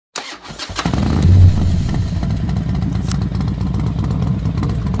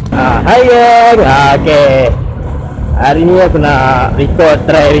Hai gang. Okay. Hari ni aku nak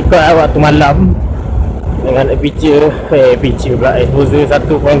try record waktu malam dengan aperture pula exposure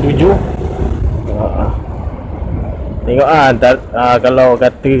 1.7. Tengok kalau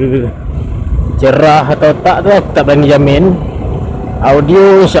kata cerah atau tak tu aku tak berani jamin.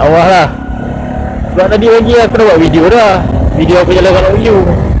 Audio insya-Allah lah. Sebab tadi pagi aku dah buat video dah. Video aku jalan kat audio.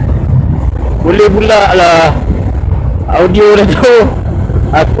 Boleh pula lah audio dah tu.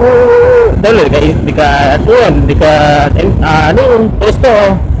 Aku download dekat tu kan, dekat ni Play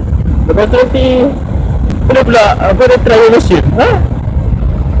Store. Lepas tu nanti boleh pula apa dia trial version.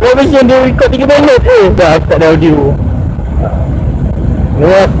 Trial version dia record 3 minit dah aku tak ada audio. Ni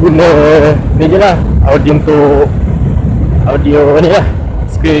aku guna ni je lah, audio untuk audio ni lah,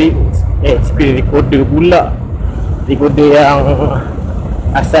 screen recorder pula. Recorder yang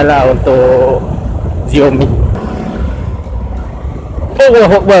asal lah untuk Xiaomi.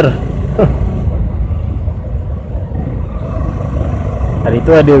 Allahu Akbar. Hari tu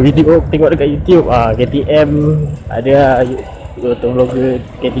ada video tengok dekat YouTube, KTM ada vlogger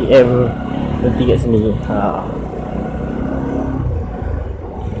KTM berhenti kat sini.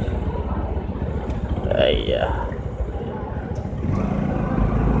 Ayah.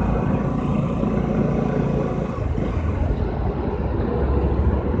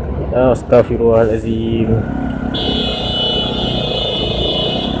 Astaghfirullahalazim.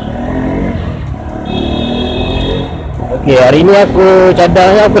 Okey, hari ni aku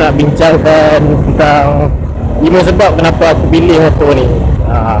cadangnya aku nak bincangkan tentang 5 sebab kenapa aku pilih motor ni.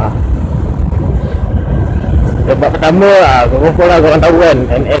 Sebab pertama, korang tahu kan,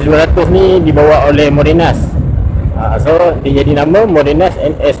 NS200 ni dibawa oleh Modenas. So dia jadi nama Modenas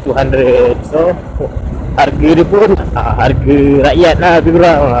NS200. So harga dia pun harga rakyat lah, lebih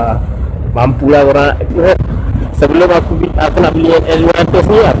kurang. Mampu lah korang nak. Sebelum aku nak beli NS200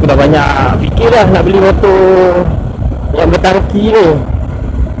 ni, aku dah banyak fikir lah nak beli motor yang bertangki ni.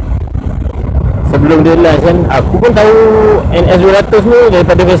 Sebelum dia launch kan, aku pun tahu NS200 ni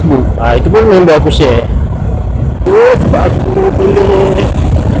daripada Facebook. Itu pun member aku share. Sebab aku pilih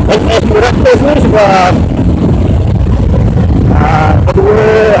NS200 ni sebab kedua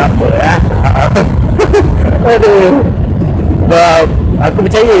apa lah aduh, sebab aku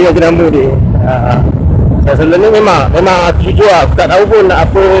percaya je nama dia. Sebelum ni memang aku jujur aku tak tahu pun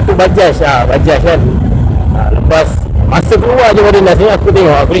apa tu bajaj. Bajaj kan. Lepas masa keluar je Modenas ni, aku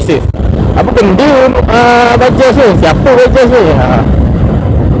tengok, aku research apa benda bajaj ni, siapa bajaj ni.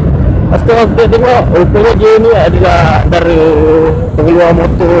 Lepas tu aku tengok, rupanya dia ni adalah antara pengeluar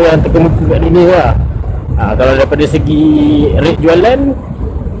motor yang terkemuka kat dunia lah. Kalau daripada segi rate jualan,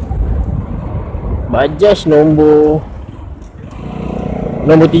 bajaj nombor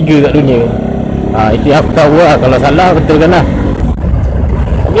 3 kat dunia. Itu yang aku tahu lah, kalau salah betulkan lah.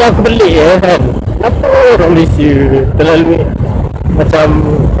 Tapi aku pelik kan, kenapa orang Malaysia terlalu macam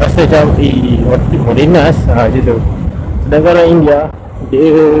rasa macam Modenas je tu. Sedangkan orang India, dia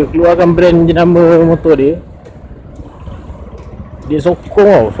keluarkan brand jenama motor dia, dia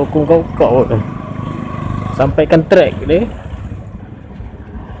sokong kau sampaikan track dia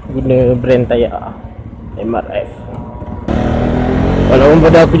guna brand tayar MRF. Walaupun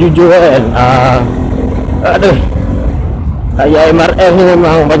pada aku jujur kan, tayar MRF ni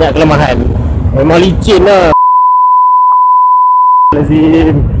memang banyak kelemahan. Memang licin lah.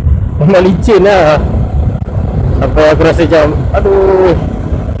 Memang licin lah. Sampai aku rasa macam aduh,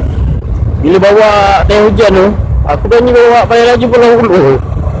 bila bawa tayar hujan tu, aku berani bawa paling laju pun 60.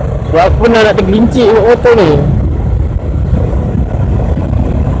 Sebab aku pernah nak tergelincir motor ni.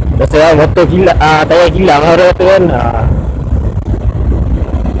 Rasa lah motor kilang, tayar kilang orang kata kan.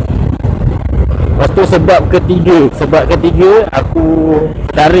 Lepas tu sebab ketiga aku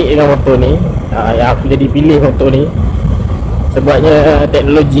tarik dengan motor ni, yang aku jadi pilih motor ni, sebabnya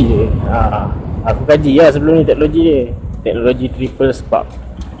teknologi dia. Aku kaji lah sebelum ni teknologi triple spark.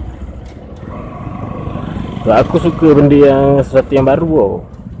 Sebab aku suka benda yang sesuatu yang baru tau.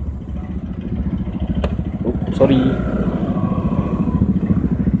 Sorry.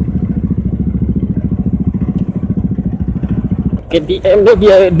 KTM ni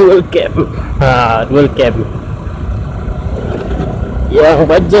dia dual cam. Dual cam. Yang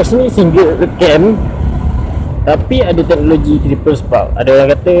bajaj ni single cam, tapi ada teknologi triple spark. Ada orang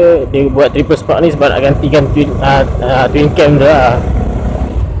kata dia buat triple spark ni sebab nak gantikan twin cam dia lah.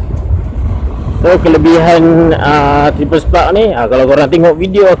 So kelebihan triple spark ni, kalau korang tengok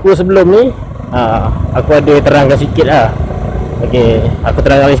video aku sebelum ni, aku ada terangkan sikit lah. Ok, aku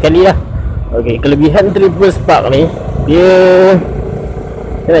terangkan sekali lah. Ok, kelebihan triple spark ni,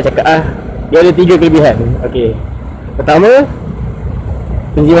 saya nak cakap dia ada 3 kelebihan. Ok, pertama,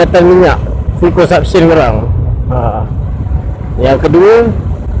 penjimatan minyak, full consumption korang. Yang kedua,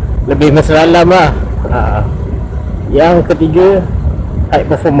 lebih mesra-alam lah. Yang ketiga, high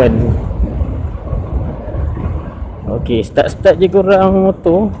performance. Ok, start je korang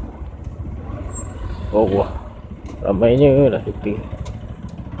motor. Oh wah, ramainya lah kita.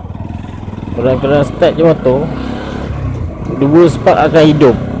 Korang start je motor, dua spark akan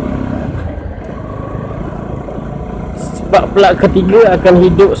hidup. Spark pula ketiga akan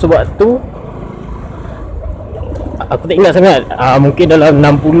hidup sebab tu aku tak ingat sangat, mungkin dalam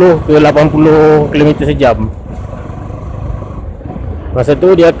 60 ke 80 km sejam. Masa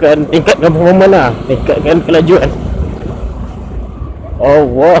tu dia akan tingkatkan performance lah, tingkatkan kelajuan. Oh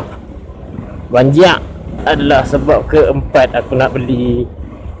wah, banjak adalah sebab keempat aku nak beli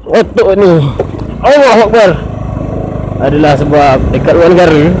motor ni. Allah Akbar. Adalah sebab dekat luar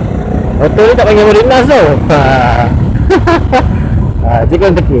negara motor ni tak panggil Modenas tau.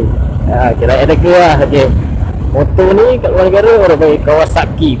 Jangan teka. Kira ada ke lah. Okay. Motor ni kat luar negara orang panggil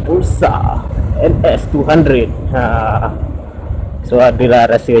KAJIAN PULSAR NS200. So adalah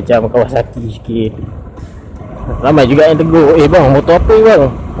rasa macam Kawasaki sikit. Ramai juga yang tegur, bang, motor apa ni bang?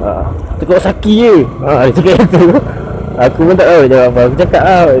 Tegur Kawasaki je. Dia cakap itu. Aku pun tak tahu jawab apa. Aku cakap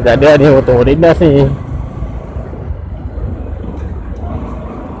tak ada ni motor Modenas ni.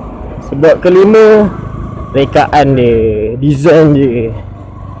 Sebab kelima, rekaan dia, design je.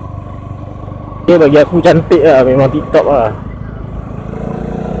 Dia bagi aku cantik lah, memang TikTok lah.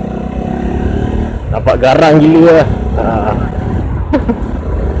 Nampak garang gila lah.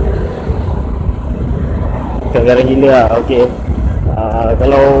 Garang gila lah, ok.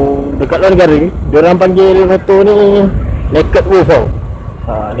 Kalau dekat luar negara, diorang panggil motor ni nakedwolf tau.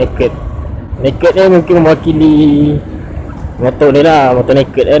 Naked ni mungkin mewakili motor ni lah, motor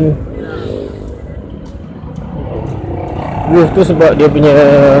naked kan. Wolf tu sebab dia punya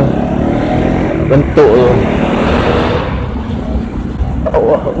bentuk tu.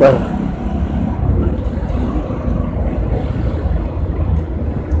 Allah Akbar.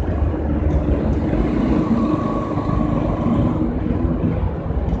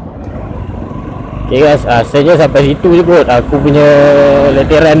 Okay guys, saja sampai situ je kot aku punya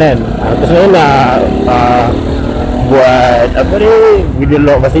letiran kan. Aku sebenarnya nak buat apa ni, video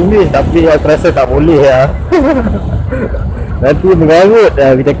log bahasa Inggeris, tapi aku rasa tak boleh lah. Nanti mengarut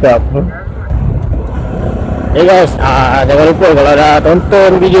aku cakap. Okay guys, jangan lupa kalau dah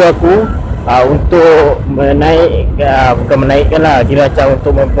tonton video aku, untuk menaikkan, bukan menaikkan lah, kira macam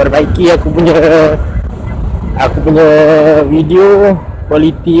untuk memperbaiki aku punya video,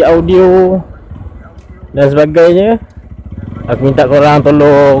 kualiti audio dan sebagainya, aku minta korang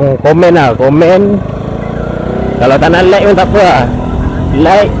tolong komen lah, komen. Kalau tak nak like pun tak apa lah,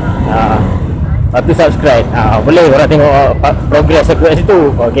 like, lepas tu subscribe. Boleh korang tengok progress aku kat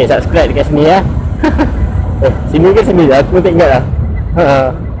situ. Ok, subscribe dekat sini ya. Sini ke sini? Aku tak ingat lah.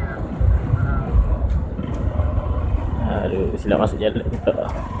 Aduh, silap masuk jalan.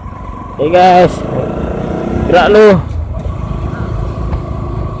 Ok guys, gerak lu.